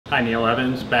Hi, Neil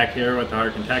Evans back here with the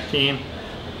Harken Tech team.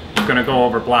 I'm going to go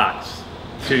over blocks.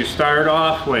 To start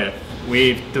off with,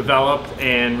 we've developed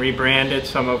and rebranded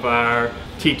some of our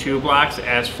T2 blocks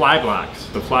as fly blocks.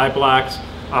 The fly blocks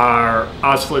are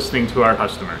us listening to our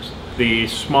customers. The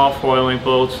small foiling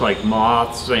boats like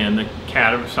moths and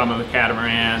some of the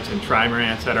catamarans and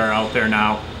trimarans that are out there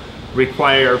now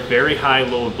require very high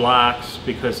load blocks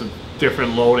because of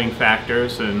different loading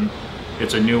factors, and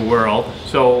it's a new world.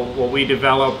 So what we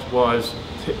developed was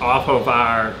off of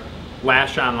our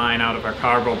lash-on line out of our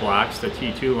cargo blocks, the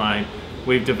T2 line,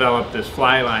 we've developed this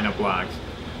fly line of blocks.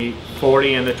 The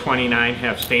 40 and the 29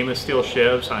 have stainless steel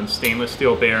sheaves on stainless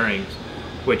steel bearings,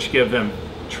 which give them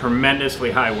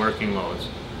tremendously high working loads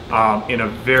in a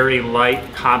very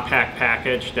light, compact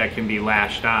package that can be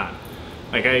lashed on.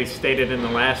 Like I stated in the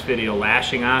last video,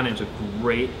 lashing on is a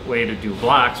great way to do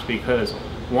blocks because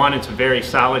one, it's a very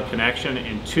solid connection,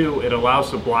 and two, it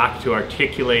allows the block to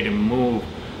articulate and move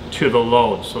to the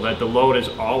load so that the load is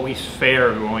always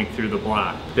fair going through the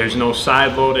block. There's no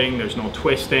side loading, there's no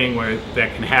twisting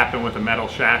that can happen with a metal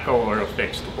shackle or a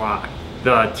fixed block.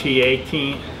 The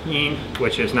T18,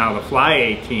 which is now the Fly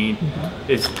 18,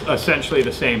 is essentially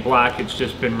the same block, it's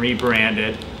just been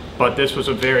rebranded. But this was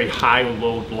a very high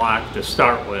load block to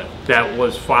start with that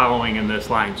was following in this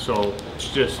line. So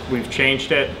it's just, we've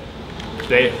changed it.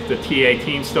 The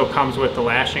T18 still comes with the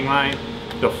lashing line.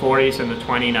 The 40s and the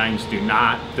 29s do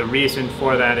not. The reason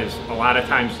for that is a lot of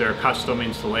times they're custom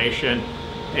installation,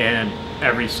 and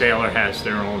every sailor has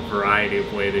their own variety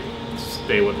of way that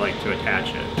they would like to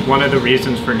attach it. One of the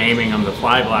reasons for naming them the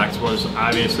fly blocks was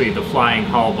obviously the flying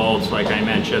hull boats, like I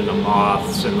mentioned, the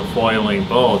moths and the foiling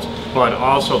boats, but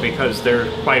also because they're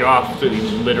quite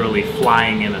often literally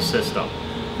flying in a system.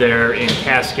 They're in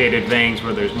cascaded veins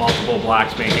where there's multiple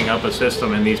blocks making up a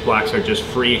system, and these blocks are just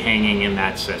free hanging in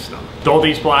that system. Though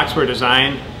these blocks were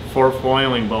designed for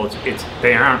foiling boats,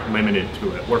 they aren't limited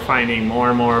to it. We're finding more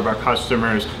and more of our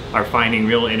customers are finding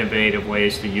real innovative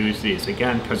ways to use these.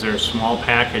 Again, because they're a small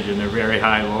package and they're very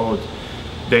high loads,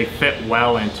 they fit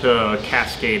well into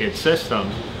cascaded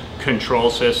systems.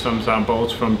 Control systems on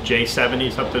boats from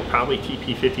J70s up to probably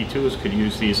TP52s could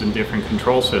use these in different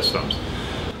control systems.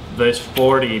 This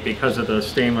 40, because of the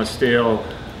stainless steel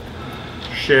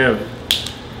sheave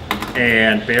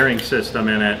and bearing system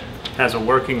in it, has a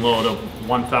working load of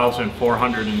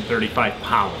 1,435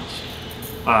 pounds.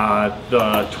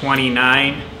 The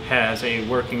 29 has a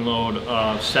working load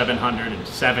of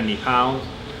 770 pounds.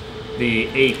 The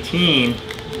 18,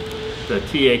 the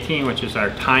T18, which is our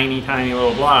tiny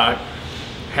little block,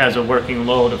 has a working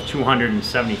load of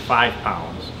 275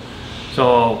 pounds.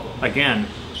 So again,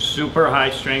 super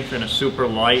high strength and a super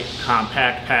light,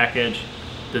 compact package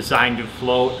designed to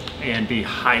float and be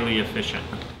highly efficient.